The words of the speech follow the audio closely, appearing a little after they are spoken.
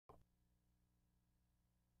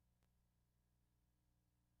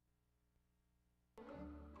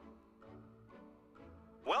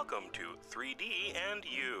Welcome to 3D and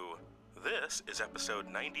You. This is episode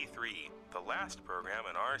 93, the last program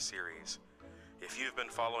in our series. If you've been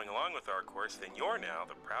following along with our course, then you're now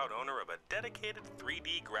the proud owner of a dedicated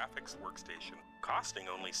 3D graphics workstation, costing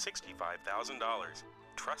only $65,000.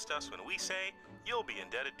 Trust us when we say you'll be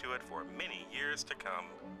indebted to it for many years to come.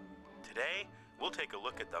 Today, we'll take a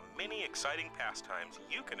look at the many exciting pastimes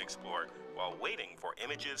you can explore while waiting for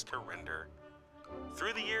images to render.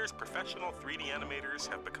 Through the years, professional 3D animators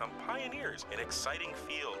have become pioneers in exciting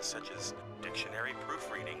fields such as dictionary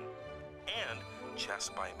proofreading and chess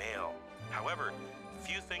by mail. However,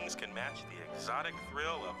 few things can match the exotic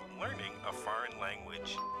thrill of learning a foreign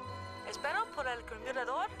language. Espero por el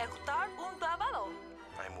computador ejecutar un grabado.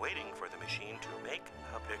 I'm waiting for the machine to make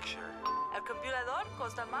a picture. El computador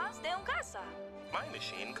costa más de un casa. My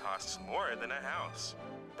machine costs more than a house.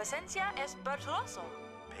 Paciencia es virtuoso.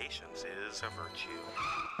 Patience is a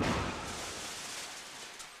virtue.